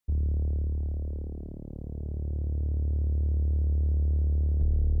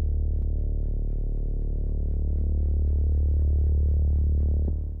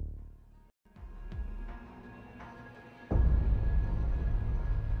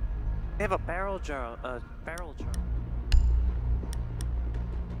They have a barrel jar.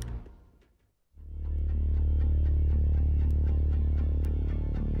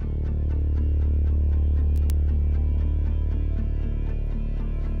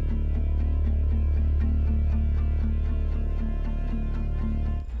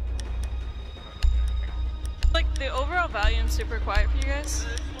 Like the overall volume's super quiet for you guys.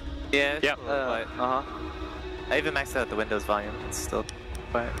 Yeah. It's quiet. I even maxed out the Windows volume. It's still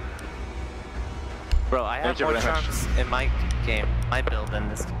quiet. Bro, I have more charms in my game, my build than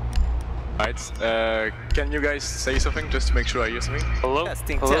this. Alright, can you guys say something just to make sure I hear something? Hello?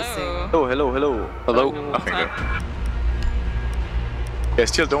 Testing. Oh, hello. Nothing though. I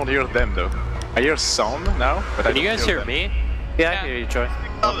still don't hear them though. I hear sound now, but Can you guys hear me? Yeah, I hear you, Troy.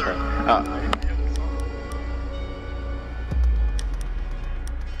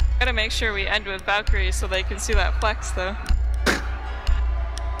 Gotta make sure we end with Valkyrie so they can see that flex though.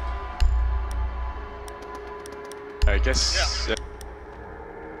 I guess. Yeah.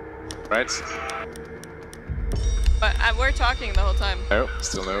 Right. But we're talking the whole time. No,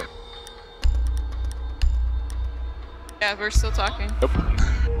 still no. Yeah, we're still talking. Nope.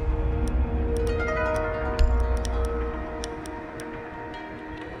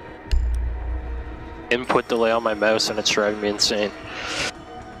 Input delay on my mouse and it's driving me insane.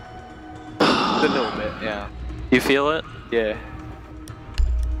 A little bit, yeah. You feel it? Yeah.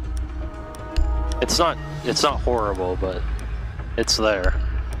 It's not horrible, but it's there.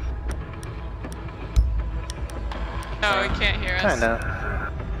 No, we can't hear us.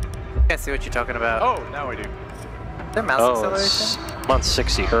 Kinda. I see what you're talking about. Oh, now I do. Is there mouse acceleration? I'm on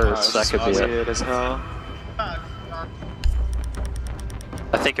 60 hertz, that could be it. As hell.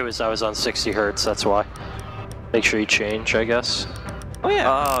 I think I was on 60 hertz, that's why. Make sure you change, I guess. Oh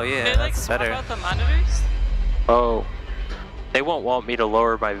yeah. Oh yeah, Did they like that's swap better. out the monitors? Oh. They won't want me to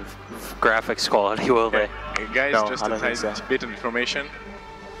lower my graphics quality, will they? Guys, No, just I a don't tiny think so. bit of information.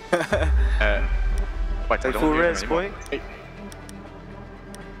 What, I don't full hear res, them anymore. boy. Hey.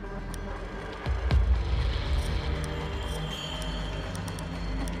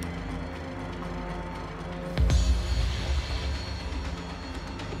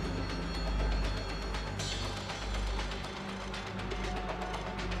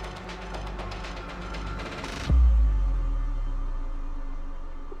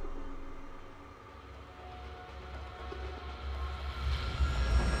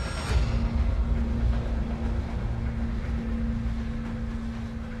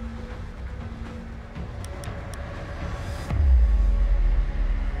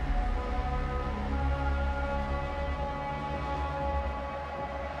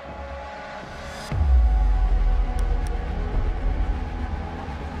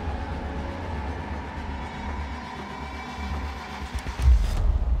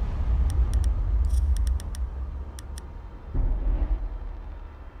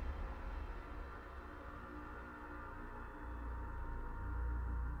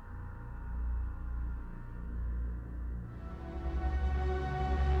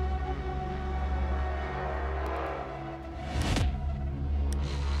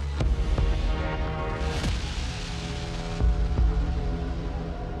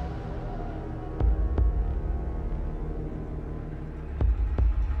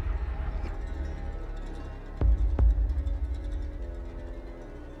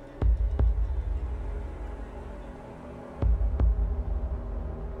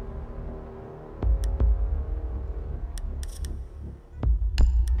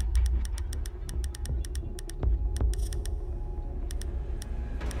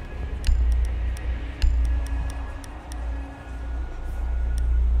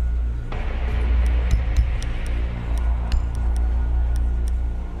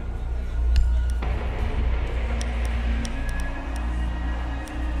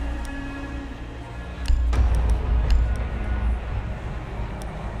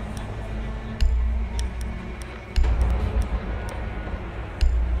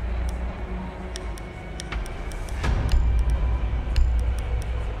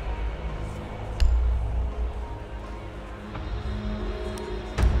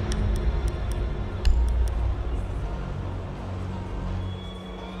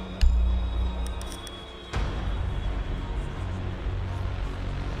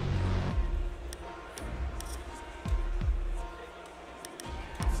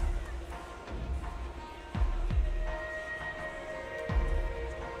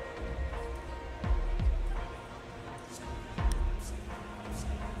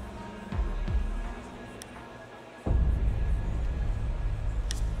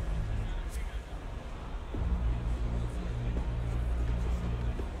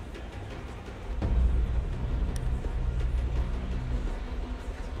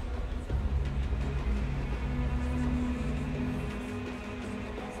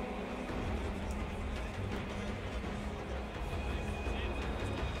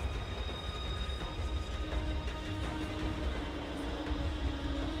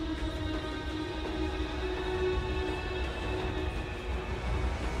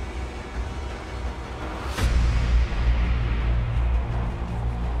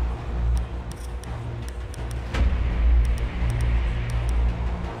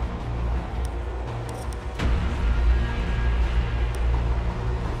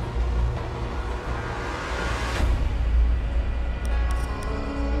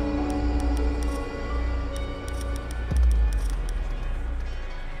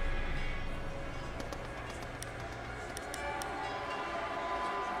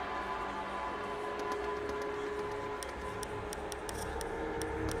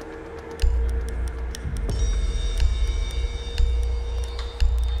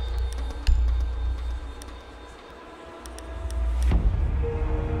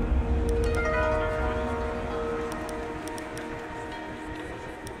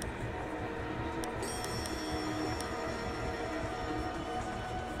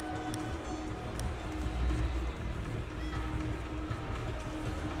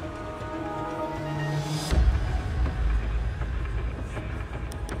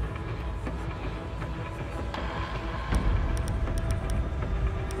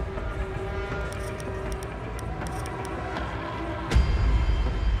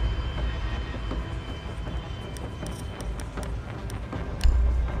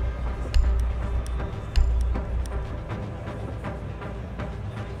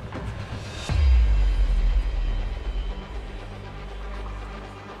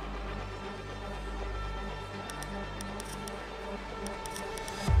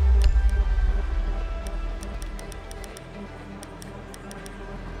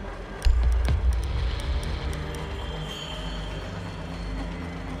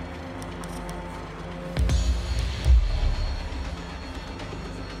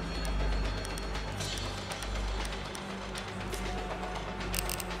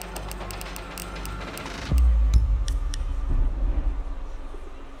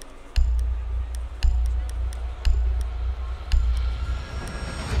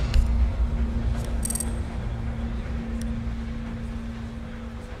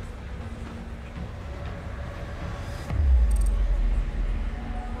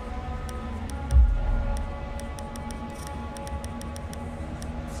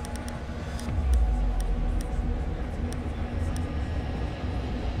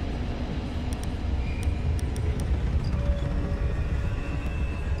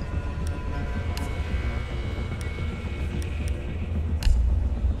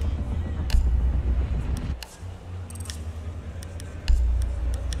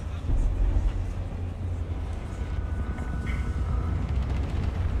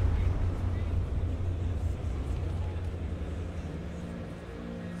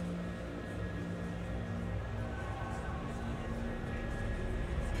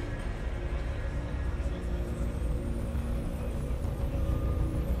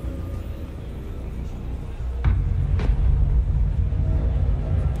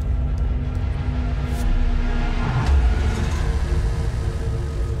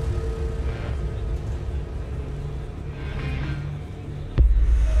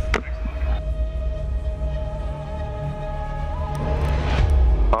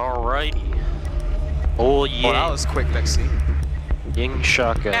 Oh, Oh, that yeah. was quick, let's see. Ying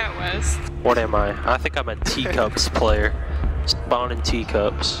shotgun. Yeah, it was. What am I? I think I'm a teacups player. Spawning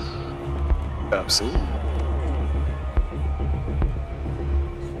teacups. Absolutely.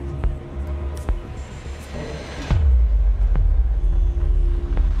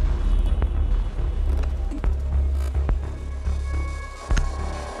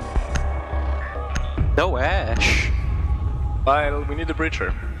 No ash. Well, we need a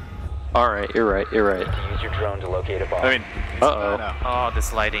breacher. Alright, you're right, you're right. Use your drone to locate a bomb. I mean, Uh-oh. no. Oh,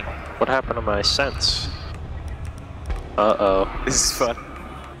 this lighting. What happened to my sense? Uh-oh. This is fun.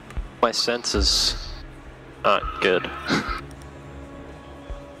 My sense is not good.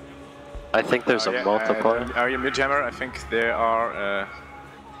 I think there's a multiplier. Are you mid-jammer? I think there are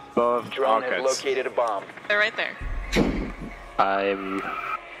above Drone has arcades. located a bomb. They're right there. I'm...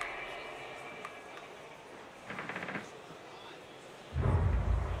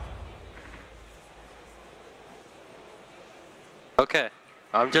 Okay,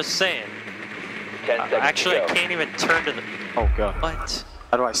 I'm just saying. 10 seconds Actually, to I go. can't even turn to the... Oh god. What?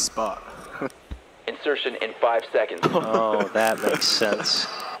 How do I spot? Insertion in 5 seconds. Oh, that makes sense.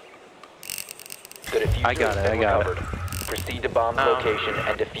 The diffuser I got has it, been I got it. recovered. Proceed to bomb's Oh. location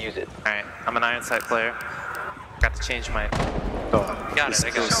and defuse it. Alright, I'm an iron sight player. Got to change my... Oh, Got it, I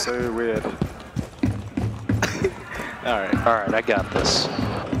got This it. is so weird. Alright. Alright, I got this.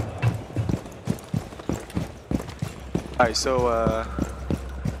 Alright, so,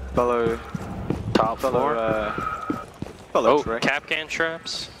 follow... Top floor. Follow Oh, Trey. Capcan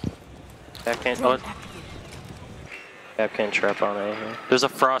traps. Capcan... Oh. Capcan trap on A here. There's a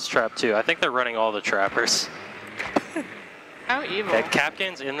frost trap too. I think they're running all the trappers. How evil. That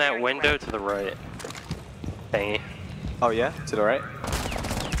Capcan's in that window to the right. Thingy. Oh yeah? To the right?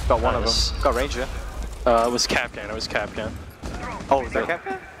 Got one Nice. of them. Got Ranger. It was Capcan, it was Capcan. Oh, is that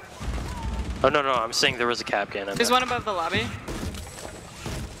Capcan? Oh no, no, I'm saying there was a Capcan in There's there. one above the lobby.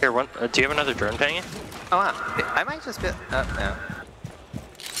 Here, one. Do you have another drone pinging? Oh wow, I might just be... no. I'm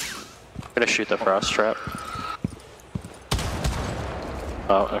gonna shoot the frost trap.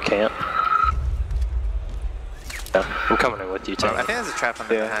 Oh, I can't. Yeah, I'm coming in with you, Tim. I think there's a trap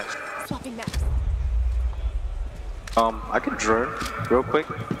under the Yeah. hatch. Swapping maps. I can drone real quick.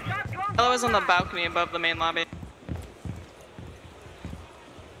 Ella was on the balcony above the main lobby.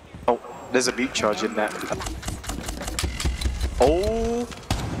 Oh, there's a beat charge in that. Oh!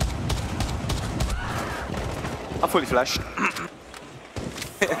 I'm fully flashed.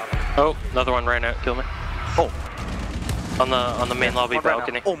 Oh, another one ran out, kill me. Oh! On the main lobby One right now.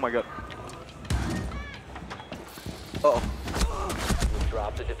 balcony. Oh my god. Uh oh.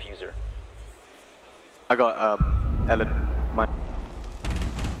 Drop the diffuser. I got, Ellen. My.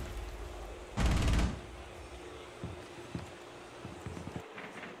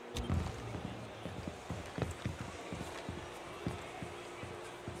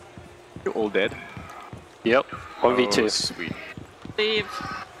 You're all dead. Yep, 1v2. Oh, sweet. Leave.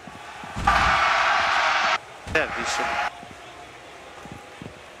 Yeah, we should...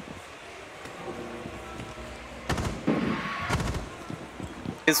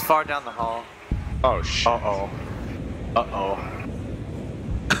 He's far down the hall. Oh shit. Uh oh. Uh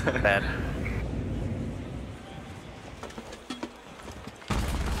oh. Bad.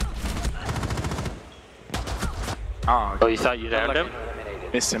 Oh, you thought you downed him?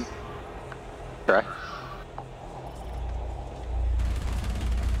 Eliminated. Missed him. Try.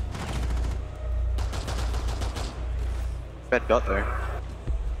 Bad got there.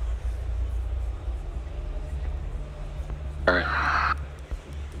 Alright.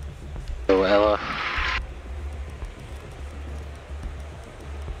 So, Ella.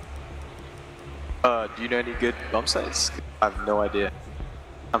 Do you know any good bomb sites? I have no idea.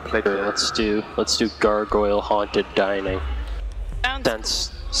 I'm played Sure, let's do gargoyle haunted dining.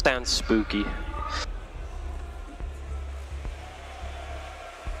 Sounds Sounds spooky.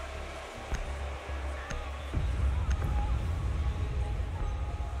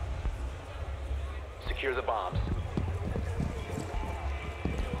 Secure the bombs.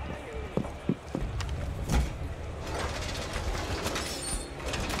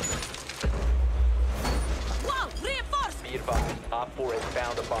 Whoa! Reinforce! Be advised, Op 4 has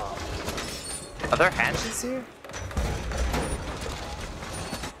found a bomb. Are there hatches here?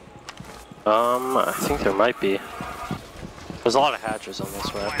 I think there might be. There's a lot of hatches on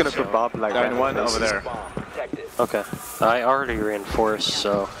this map. I'm gonna put Bob like that. One over there. Bomb protected. Okay. I already reinforced,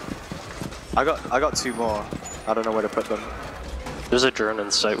 so I got two more. I don't know where to put them. there's a drone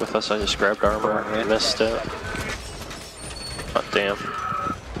in sight with us. I just grabbed armor and missed it. Oh damn.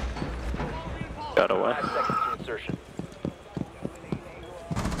 Got away. 5 seconds to insertion.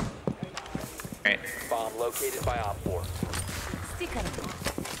 Right. Bomb located by Op 4.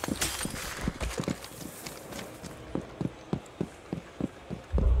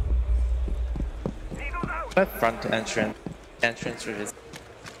 What front entrance? Entrance or his?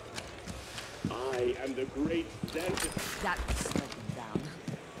 I am the great dentist. That's slowing down.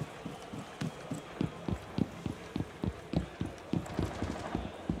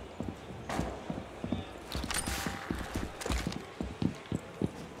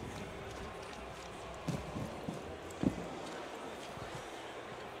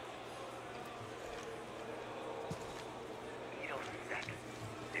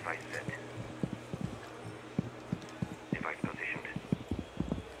 Device set. Device positioned.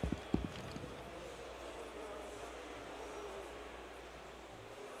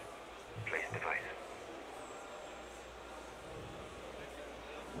 Place device.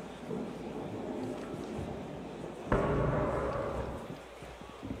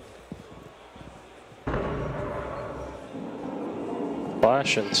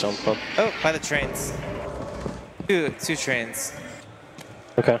 Flash and something. Oh, by the trains. Two trains.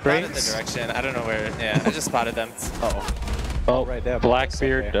 Okay. Right in the direction. I don't know where. Yeah, I just spotted them. Oh, right there,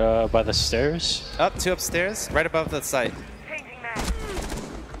 Blackbeard by the stairs. Up, two upstairs, right above the site.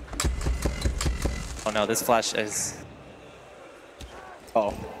 Oh no, this flash is.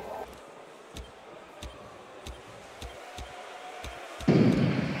 Oh.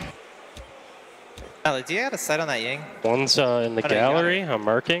 Alec, do you have a sight on that Ying? One's in the Oh, no, you got gallery. I'm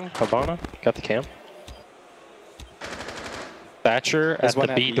marking. Habana. Got the cam. Thatcher There's at one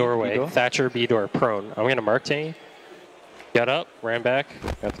the at B B doorway. door? Thatcher B door prone. I'm gonna mark Tangy. Got up, ran back,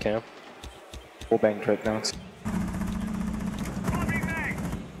 got the cam. Full bang right now.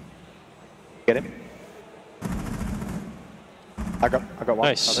 Get him. I got one.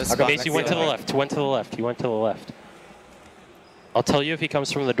 Nice. this I got Macy next went to to the the left. Went to the left. He went to the left. I'll tell you if he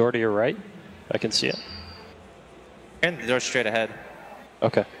comes from the door to your right. I can see it. And the door straight ahead.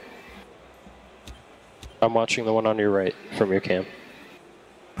 Okay. I'm watching the one on your right from your cam.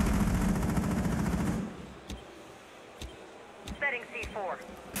 Setting C4.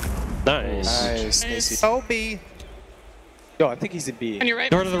 Nice. Nice, Macy. Oh, B. Yo, I think he's in B. On your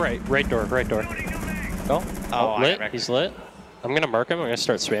right. Door to the right. Right door. Right door. No? Oh, I lit. got He's lit. I'm gonna mark him. I'm gonna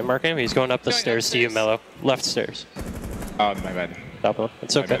start spam marking him. He's going up the Going stairs to you, upstairs. Mello. Left stairs. Oh, my bad. Top of him.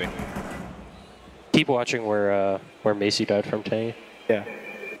 It's My okay. bad. Keep watching where Macy died from, Tangy. Yeah.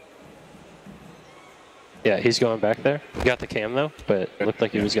 Yeah, he's going back there. He got the cam though, but it looked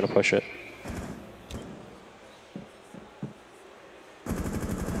like he was gonna push it.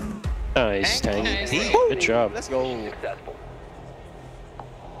 Nice, Tangy. Nice. Good job. Let's go. Successful.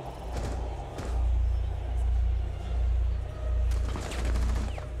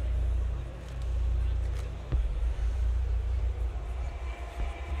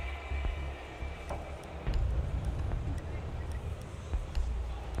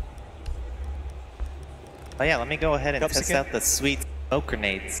 Oh yeah, let me go ahead and Cups test again? out the sweet smoke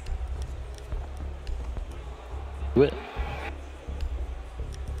grenades. Do it.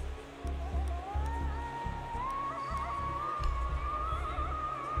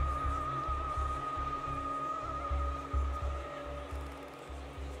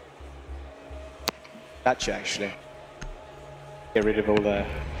 Gotcha, actually. Get rid of all the...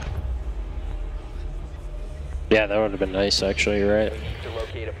 Yeah, that would have been nice actually, you're right. To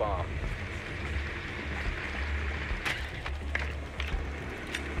locate a bomb.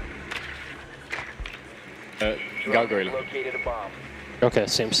 Gargoyle. Located a bomb. Okay,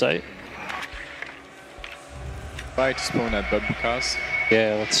 same site. Try to spawn at bumper cars.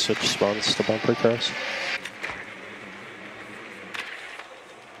 Yeah, let's switch spawns to bumper cars.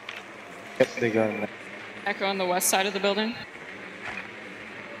 Yep, they got him. Echo on the west side of the building.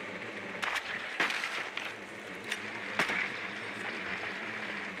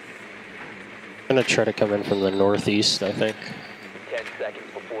 I'm gonna try to come in from the northeast, I think. 10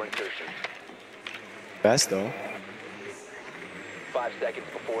 seconds before insertion. Best though. 5 seconds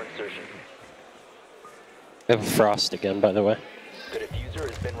before insertion. I have a frost again, by the way. The diffuser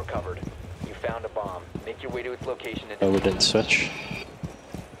has been recovered. You found a bomb. Make your way to its location and Oh, we didn't switch.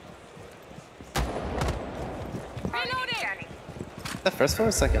 Reloading! The first floor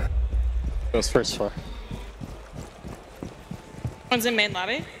or second? First floor. One's in main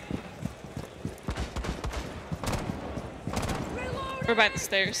lobby. We're by the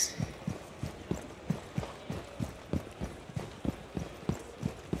stairs.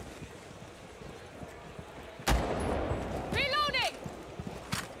 Reloading!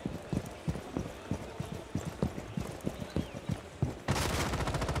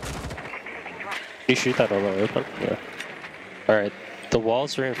 You shoot that all the way open? Yeah. Alright. The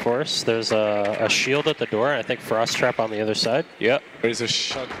wall's reinforced. There's a shield at the door, and I think frost trap on the other side. Yep. There's a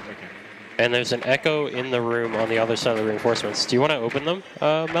shot. Okay. And there's an echo in the room on the other side of the reinforcements. Do you want to open them,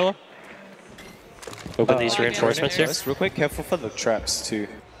 Mello? Open these reinforcements here? Real quick, careful for the traps too.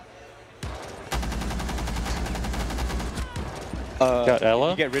 Got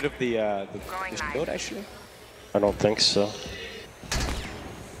Ella? You get rid of the shield actually? I don't think so.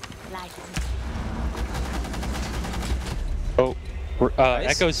 Oh,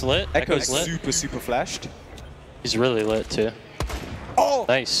 Nice. Echo's lit. Echo's lit. super flashed. He's really lit too. Oh!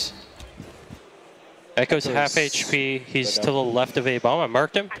 Nice. Echo's half HP. He's to the left of A bomb. I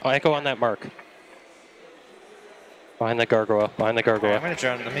marked him. Oh, Echo on that mark. Behind the gargoyle. Behind the gargoyle. I'm gonna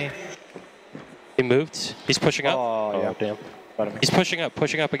drone to me. He moved. He's pushing up. Oh, yeah. Damn. He's pushing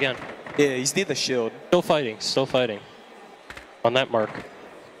up again. Yeah, he's near the shield. Still fighting. Still fighting. On that mark.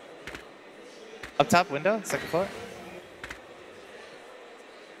 Up top window, second floor.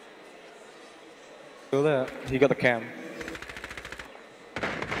 Still there. He got the cam.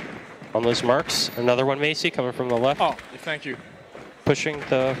 On those marks. Another one, Macy, coming from the left. Oh, thank you. Pushing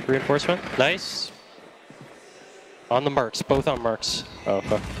the reinforcement. Nice. On the marks. Both on marks. Oh,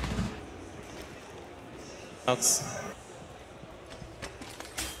 fuck. Outs.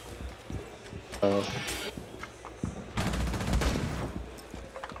 Oh.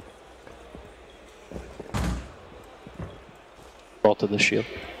 Bolted the shield.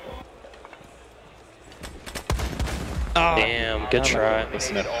 Oh, Damn, good try.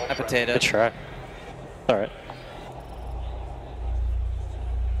 a potato. Good try. Alright.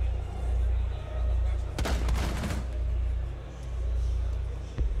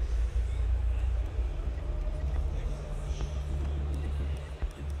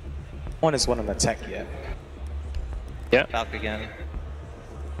 One is one on attack yet. Yeah. Falk again.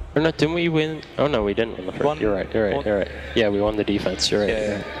 Or no, didn't we win? Oh no, we didn't win the first. You're right, you're right. Yeah, we won the defense. You're right.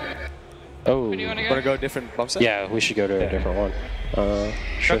 Yeah. Oh. Where do you want to go? Want to go different bomb set? Yeah, we should go to a different one.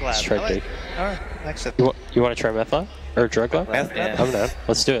 Sure, Drug let's lab. try big. Oh, actually. You want to try meth lab? Or drug lab? Meth lab? I'm down.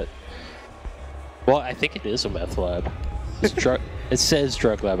 Let's do it. Well, I think it is a meth lab. It's drug. It says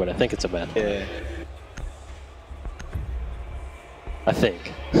drug lab, but I think it's a meth. Yeah. I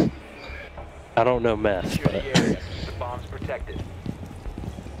think. I don't know meth, but. The bomb's protected.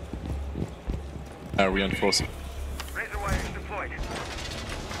 Reinforcing. Razor wire is deployed.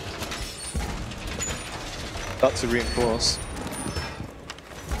 Got to reinforce.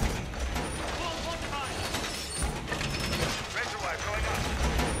 Razor wire going up.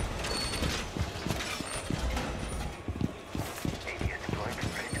 ADS deployed.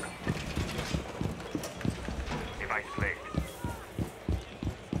 Ready to go. Device placed.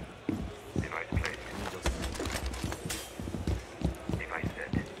 Device placed. Device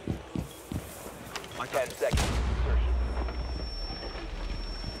set. 10 seconds. Insertion.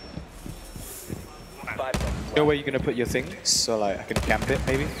 5 seconds. You know where you're gonna put your things? So like I can camp it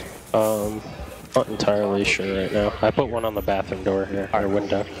maybe? Not entirely sure right now. I put one on the bathroom door here, or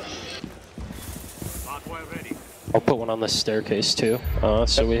window. Hardware ready. I'll put one on the staircase too,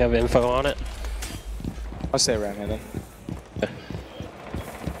 so we have info on it. I'll stay around here then.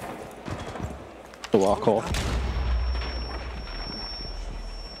 The walk hole.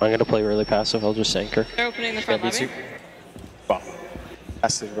 I'm gonna play really passive, I'll just anchor. They're opening the front lobby. Wow.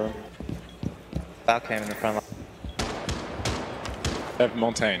 Passive, bro. Falk came in the front line.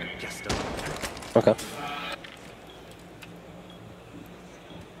 Montaigne. Okay.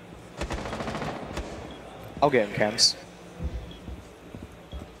 I'll get him cams.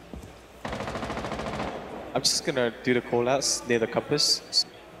 I'm just gonna do the callouts near the compass.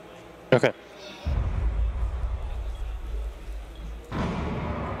 Okay.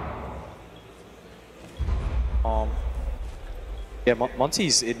 Yeah,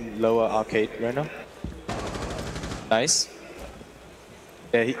 Monty's in lower arcade right now. Nice.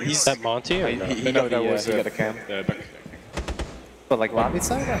 Yeah, he's. Is that Monty or no? He got the cam. But like lobby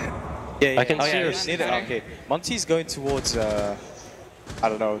side? Yeah, I can Oh, see yeah, her. he's near the arcade. Monty's going towards I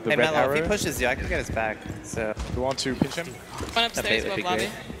don't know, the Hey red Mello, arrow. if he pushes you, I can get his back. So You want to pinch him? One upstairs That'd be above lobby.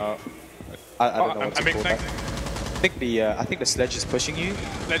 great. I don't know I'm what to being call that. flanked. I think the sledge is pushing you.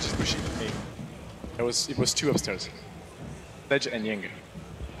 Ledge is pushing me. It was two upstairs. Ledge and Ying.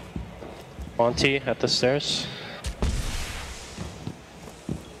 Monty at the stairs.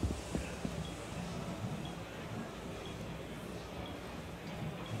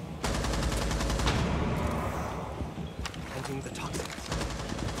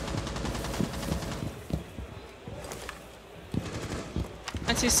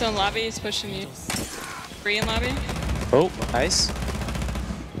 Once he's still in lobby, he's pushing you. 3 in lobby. Oh, Nice.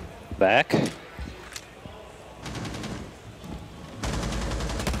 back.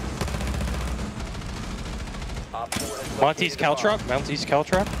 Op 4 has Monty's located a Caltrop. bomb. Monty's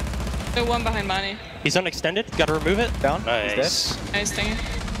Caltrop. The one behind Monty. He's unextended. Gotta remove it. Down. Nice. He's Nice thing.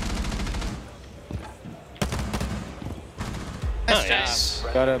 Nice.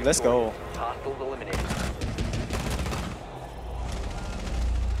 Got him. Let's go. Hostiles eliminated.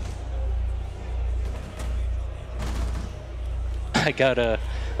 I got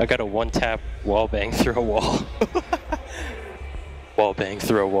a one tap wall bang through a wall. Wall bang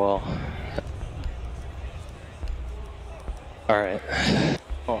through a wall. All right.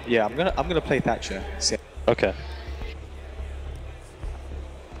 Oh yeah, I'm gonna play Thatcher. See. Okay.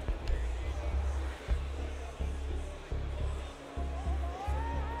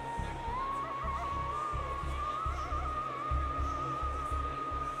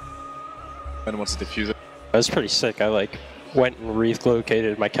 And wants to defuse it. That was pretty sick. I like went and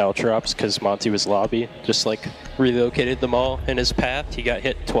relocated my caltrops because Monty was lobby. Just like relocated them all in his path. He got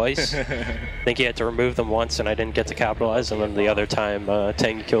hit twice. I think he had to remove them once, and I didn't get to capitalize. And then the other time,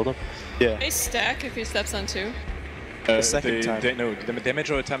 Tang killed him. Yeah. They stack if he steps on two. The second time. No, the damage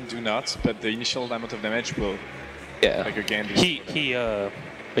over time do not, but the initial amount of damage will. Yeah. Like again.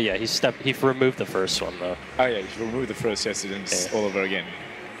 But yeah, he removed the first one though. Oh yeah, if you remove the first, yes, then it's all over again.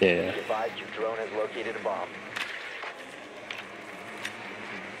 Yeah. Be advised your drone has located a bomb.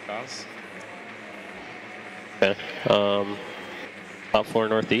 Cars. Okay. Top floor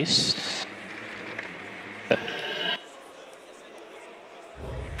northeast. Okay.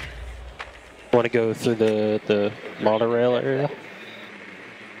 Want to go through the monorail area?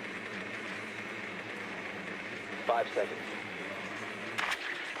 5 seconds.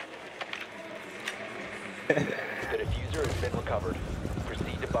 The diffuser has been recovered.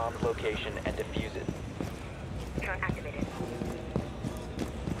 Proceed to bomb's location and defuse it. Drone activated.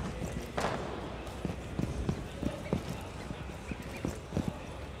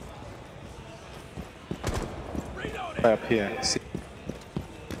 Right up here. See.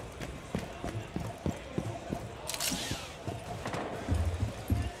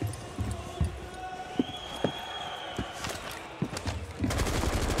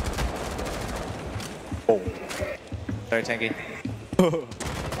 Sorry, Tanky.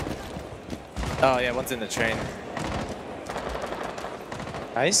 Oh yeah, one's in the train.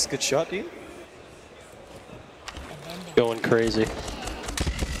 Nice, good shot, dude. Going crazy.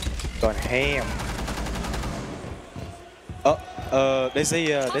 Going ham. There's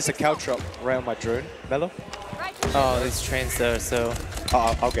a caltrop around my drone, Mello. Oh, these trains there, so.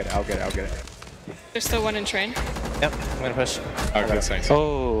 Oh, I'll get it. There's still one in train. Yep, I'm gonna push. Okay, thanks.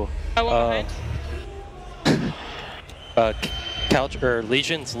 Oh. Oh, one behind.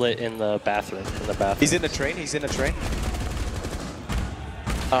 Legion's lit in the bathroom. He's in the train.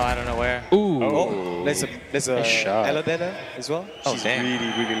 Oh, I don't know where. Ooh. Oh, there's a Nice shot. elevator as well. Oh, She's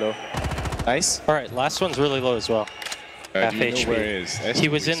damn. really low. Nice. All right, last one's really low as well. Do Half you know HP. where it is? He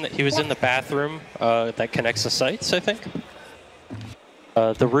was in the bathroom that connects the sites, I think.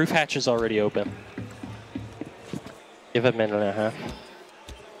 The roof hatch is already open. Give it a minute and a half. I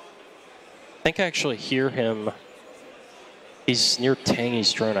think I actually hear him. He's near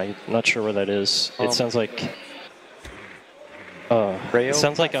Tangy's drone. I'm not sure where that is. It sounds like. It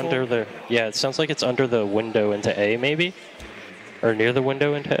sounds like under the. Yeah, it sounds like it's under the window into A, maybe, or near the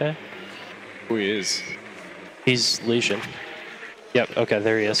window into A. Who he is? He's Legion. Yep. Okay,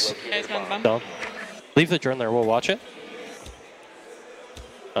 there he is. Yeah, he's on the bomb. Down. Leave the drone there. We'll watch it.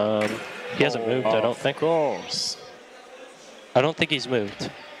 He hasn't moved. I don't think. Of course. I don't think he's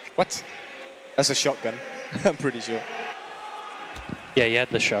moved. What? That's a shotgun. I'm pretty sure. Yeah, he had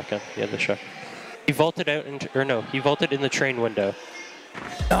the shotgun. He vaulted out he vaulted in the train window.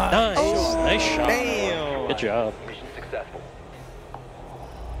 Nice. Nice shot. Damn. Good job. Mission successful.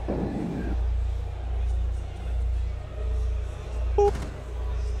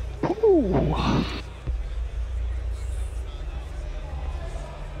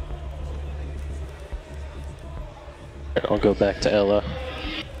 I'll go back to Ella.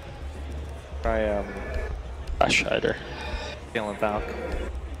 Try Ashider. Feeling Valk.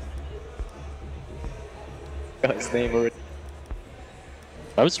 got his name already.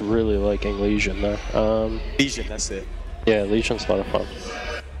 I was really liking Legion though. Legion, that's it. Yeah, Legion's a lot of fun.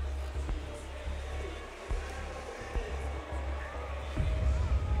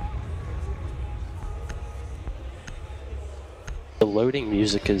 The loading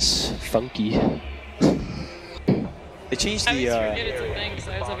music is funky. They changed I the always forget it's a thing because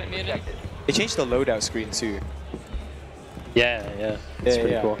I always have it muted. they changed the loadout screen too. Yeah, it's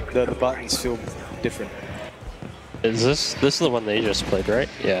pretty cool. The buttons feel different. Is this is the one they just played, right?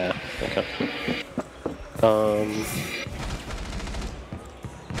 Yeah. Okay.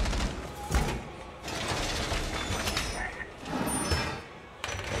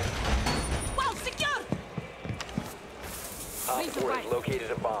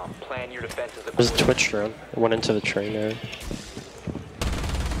 located a bomb. Plan your defenses There's a accordingly. Twitch drone. It went into the train area.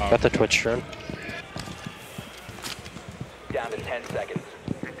 Got the Twitch drone. Down to 10 seconds.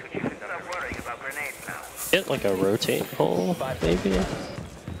 Stop worrying about grenades now. Get like a rotate hole, maybe?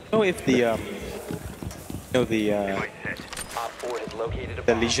 Know if the the Device set. Op 4 has located a the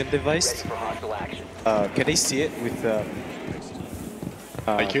bomb. Legion device, Ready for hostile action. can they see it with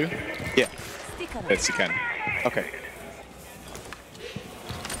IQ? Yeah. Yes, you can. Okay.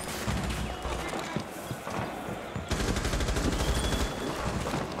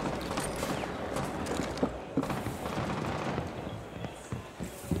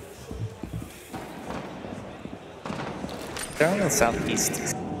 They're on the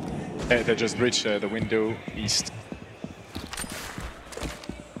southeast. They just breached the window east.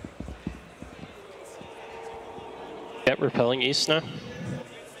 Get repelling east now.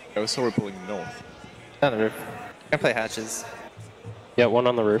 Also, we're pulling north. On the roof. Gonna play hatches. Yeah, one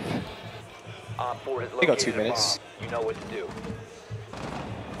on the roof. Op 4 has They located got 2 a minutes. bomb. You know what to do.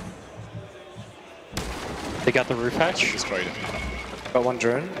 They got the roof hatch. Destroyed it. Got one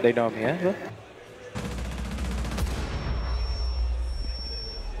drone. They know I'm here.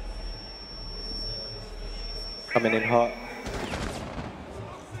 Coming in hot.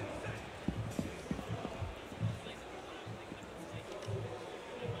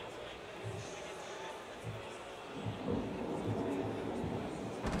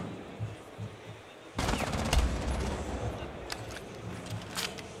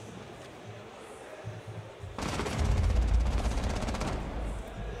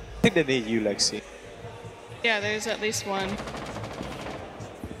 I think they need you, Lexi. Yeah, there's at least one.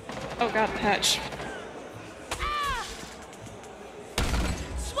 Oh god, patch.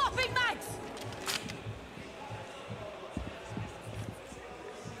 Swapping mags!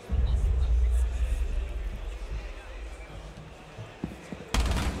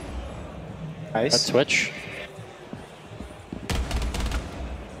 Got Nice. Twitch.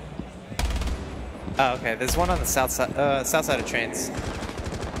 Oh, okay. There's one on the south side of trains.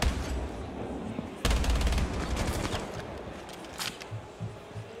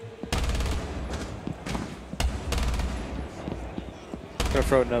 Gonna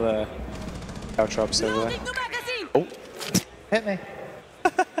throw another caltrops over there. New magazine! Oh, Hit me.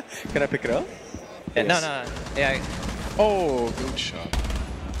 can I pick it up? Yeah, Yes. no. Yeah. Oh, good shot.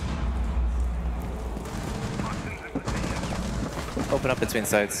 Open up between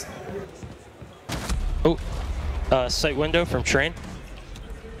sides. Oh, sight window from train.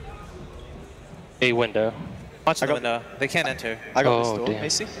 A window. Watch the got- window. They can't enter. I got Oh, this door, damn.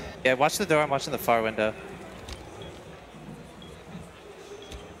 Macy. Yeah, watch the door. I'm watching the far window.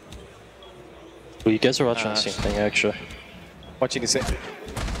 Well, you guys are watching the same thing, actually. Watching this.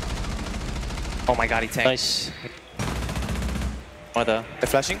 Oh my god, he tanked. Nice. One of the. They're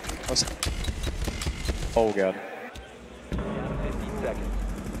flashing. Oh god. 15 seconds.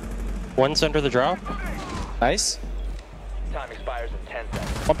 One's under the drop. Nice. Time expires in 10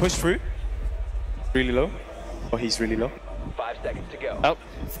 seconds. One push through. Really low. Oh, he's really low. 5 seconds to go.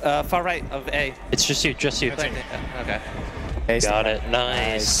 Oh, far right of A. It's just you, just you. Okay. Nice. Got it.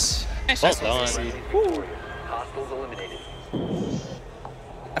 Nice. Well done. Hostiles eliminated.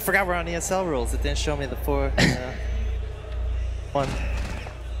 I forgot we're on ESL rules. It didn't show me the 4. One.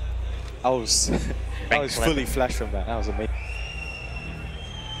 I was fully flashed from that. That was amazing.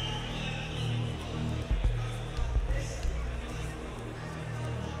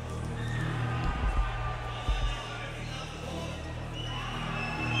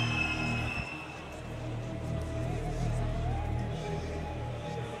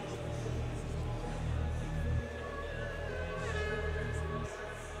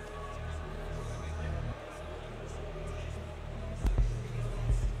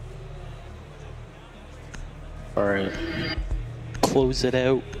 Alright. Close it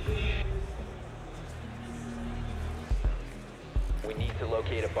out. We need to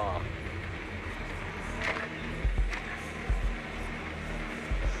locate a bomb.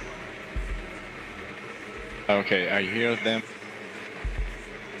 Okay, I hear them.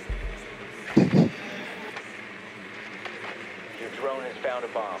 Your drone has found a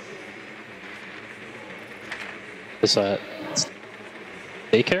bomb. Is that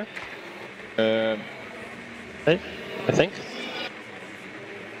daycare? Right? I think.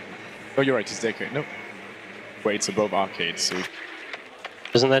 Oh, you're right, it's daycare. No. Wait, it's above arcade, so...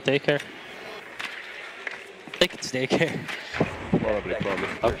 Isn't that daycare? I think it's daycare. Probably.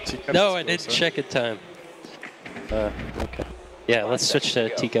 No, I didn't check in time. Okay. Yeah, let's switch to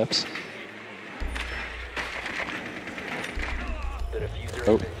teacups. The diffuser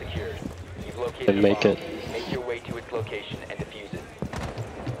Oh. has been secured. You've located Didn't a make bomb. it. Make your way to its location and defuse it.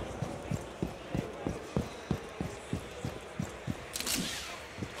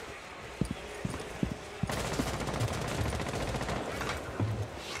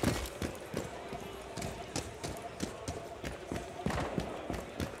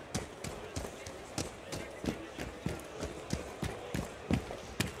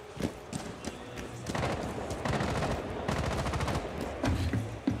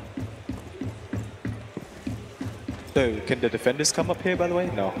 So, can the defenders come up here, by the way?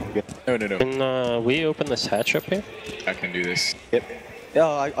 No. I'm good. No. Can we open this hatch up here? I can do this. Yep. Yeah,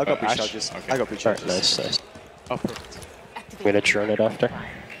 I got breach Ash? charges. Okay. I got breach Alright, charges. nice. Oh, perfect. I'm gonna churn it after.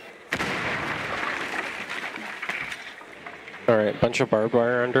 Alright, bunch of barbed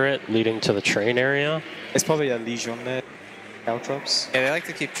wire under it, leading to the train area. It's probably a Legion there. Caltrops. Yeah, they like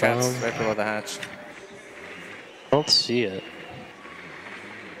to keep traps right below the hatch. I don't see it.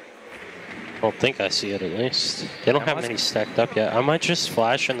 I don't think I see it at least. They don't have many stacked up yet. I might just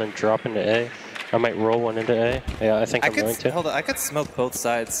flash and then drop into A. I might roll one into A. Yeah, I think I'm going to. Hold on, I could smoke both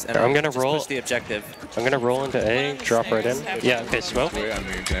sides and I'm gonna just roll. push the objective. I'm gonna roll into A, drop right in. Yeah, okay, smoke. Wait, I'm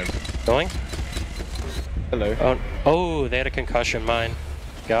moving. Going? Hello. Oh, they had a concussion mine.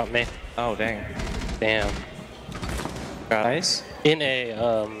 Got me. Oh, dang. Damn. Nice. In A,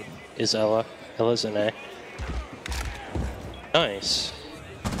 is Ella. Ella's in A. Nice.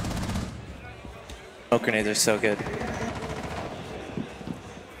 Smoke grenades are so good.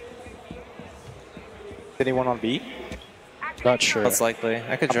 Anyone on B? Not sure. Most likely.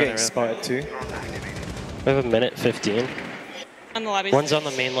 I could I'm join getting the room. spotted too. We have a minute 15. On the lobby. One's on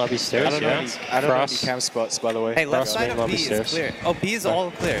the main lobby stairs, I don't know yeah. any Frost. cam spots, by the way. Hey, left Cross side main of lobby B stairs. is clear. Oh, B is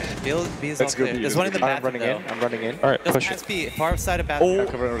all clear. B is all Let's go clear. B. There's one in the I'm bathroom, running in. though. I'm running in. Alright, Just push past it. B, far side of bathroom. Oh,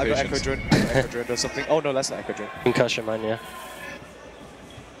 cover I got Echo rotations. Drone. Echo Drone or something. Oh no, that's not Echo Drone. Concussion mine, yeah.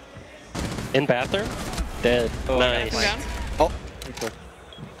 In bathroom? Dead. Oh, Nice. Down. Oh, okay.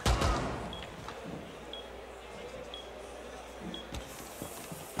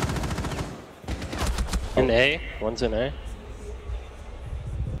 In A. One's in A.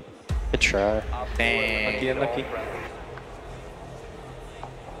 Good try. Dang. Lucky and lucky.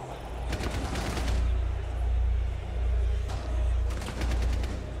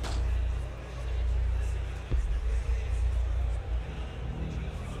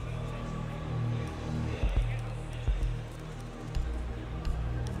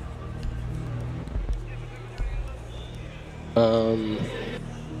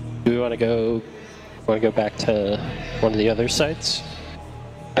 Do we want to go? Want to go back to one of the other sites?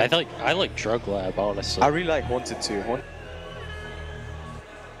 I like Drug Lab, honestly. I really like Haunted too.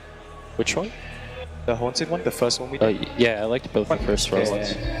 Which one? The Haunted one, the first one we Oh did. yeah, I liked both the first Yeah,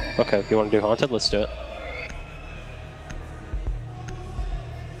 ones. Okay, if you want to do Haunted, let's do it.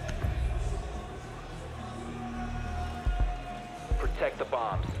 Protect the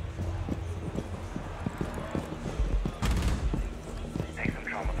bombs. Take some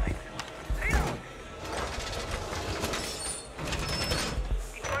trauma, thanks.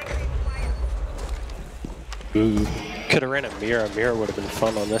 Ooh. Could have ran a mirror. A mirror would have been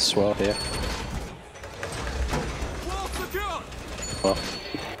fun on this wall here. Well.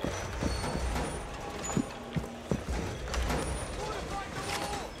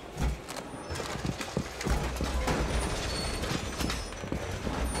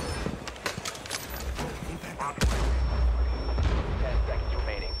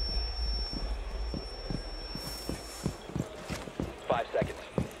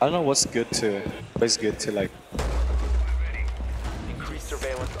 I don't know what's good to. What's good to like. Increase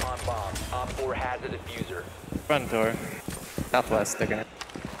surveillance on bombs. Op 4 has a diffuser. Front door. Southwest, they're gonna.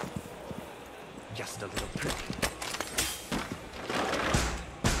 Just a little prick.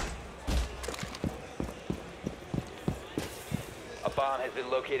 A bomb has been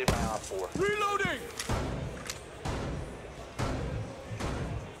located by Op 4. Reloading!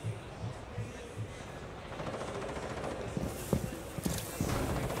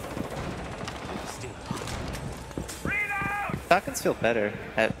 Shotguns feel better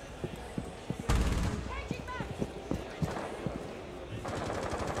at.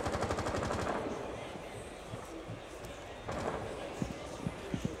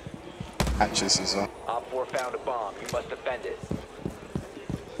 Hatches as well. Op 4 found a bomb. You must defend it.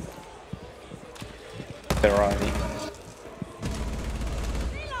 There are any.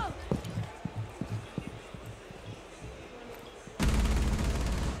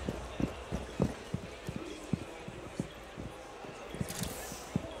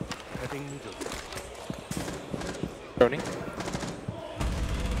 Droning.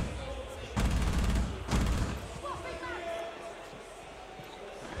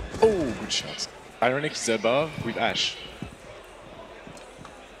 Oh, good shots. Ironic is above with Ash.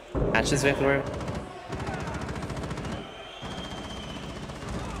 Hatches with where?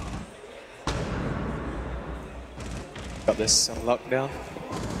 Got this on lockdown.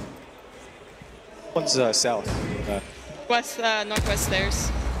 One's south. West, northwest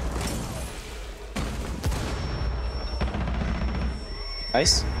stairs.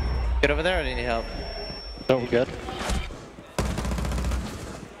 Nice. Get over there or do you need help? Oh, we're good.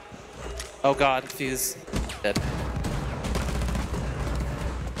 Oh god, fuse. Dead.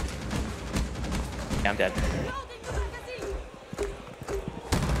 Yeah, I'm dead.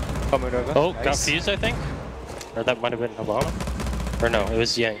 Coming over. Oh, Nice. got fused, I think? Or that might have been Habana? Or no, it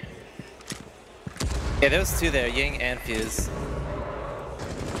was Yang. Yeah, there was 2 there, Ying and Fuse.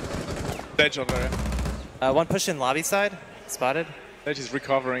 Ledge over there. One push in lobby side, spotted. Ledge is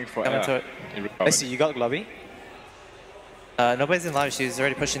recovering for Coming to it. He I recovered. see, you got Globby. Nobody's in lobby, she's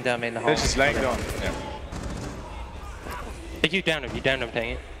already pushing down main the hall. Ledge is laying down. Yeah. If you down him,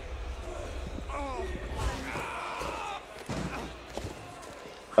 dang it.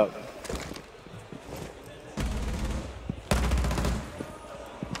 Oh.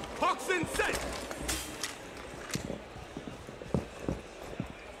 Toxin set!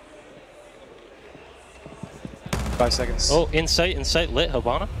 5 seconds. Oh, insight lit,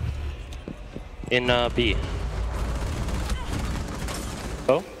 Habana. In B.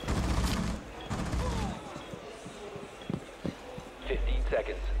 Oh. 15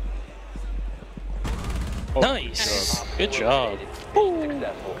 seconds. Nice! Good job.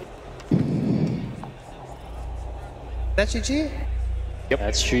 Successful. That's GG? Yep.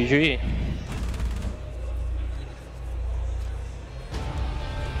 That's GG.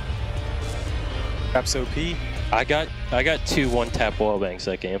 Perhaps OP. I got 2 one-tap wall bangs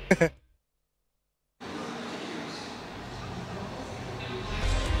that game.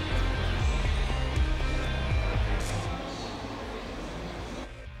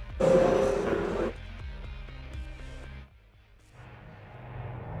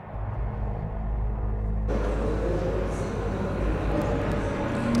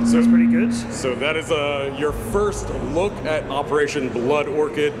 So it's pretty good. So that is your first look at Operation Blood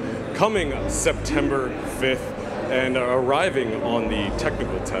Orchid coming September 5th and arriving on the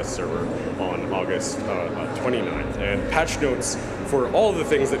technical test server on August 29th. And patch notes for all the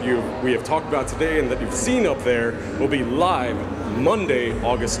things that we have talked about today and that you've seen up there will be live Monday,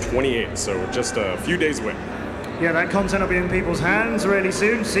 August 28th. So just a few days away. Yeah, that content will be in people's hands really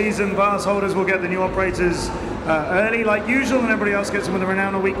soon. Season pass holders will get the new operators early like usual, and everybody else gets them with the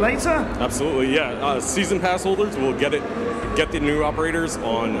renown a week later. Absolutely, yeah. Season pass holders will get the new operators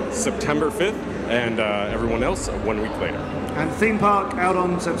on September 5th, and everyone else 1 week later. And Theme Park out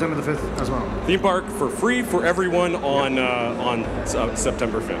on September the 5th as well. Theme Park for free for everyone on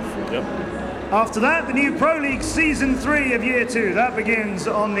September 5th. Yep. After that, the new Pro League Season 3 of Year 2. That begins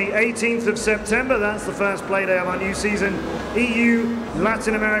on the 18th of September. That's the first play day of our new season. EU,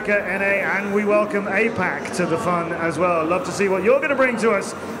 Latin America, NA, and we welcome APAC to the fun as well. Love to see what you're going to bring to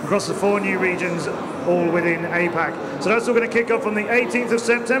us across the 4 new regions, all within APAC. So that's all going to kick off on the 18th of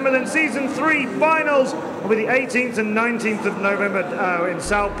September. Then Season 3 finals will be the 18th and 19th of November in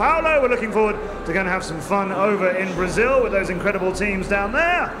Sao Paulo. We're looking forward to going to have some fun over in Brazil with those incredible teams down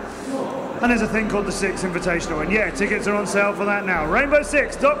there. And there's a thing called the Six Invitational, and yeah, tickets are on sale for that now.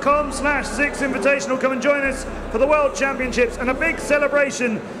 Rainbow6.com/6invitational. Come and join us for the World Championships and a big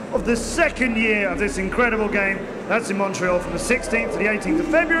celebration of the 2nd year of this incredible game. That's in Montreal from the 16th to the 18th of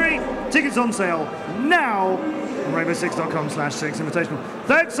February. Tickets on sale now on Rainbow6.com/6invitational.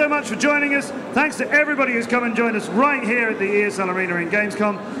 Thanks so much for joining us. Thanks to everybody who's come and joined us right here at the ESL Arena in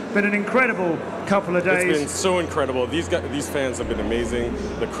Gamescom. Been an incredible couple of days. It's been so incredible. These fans have been amazing.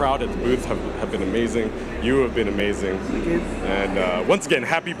 The crowd at the booth have been amazing. You have been amazing. Thank you. And once again,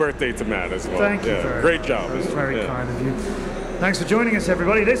 happy birthday to Matt as well. Thank you. Great job. That was very kind of you. Thanks for joining us,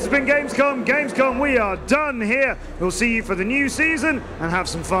 everybody. This has been Gamescom. Gamescom, we are done here. We'll see you for the new season and have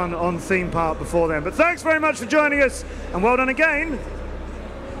some fun on Theme Park before then. But thanks very much for joining us, and well done again,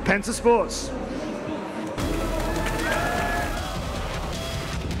 Penta Sports.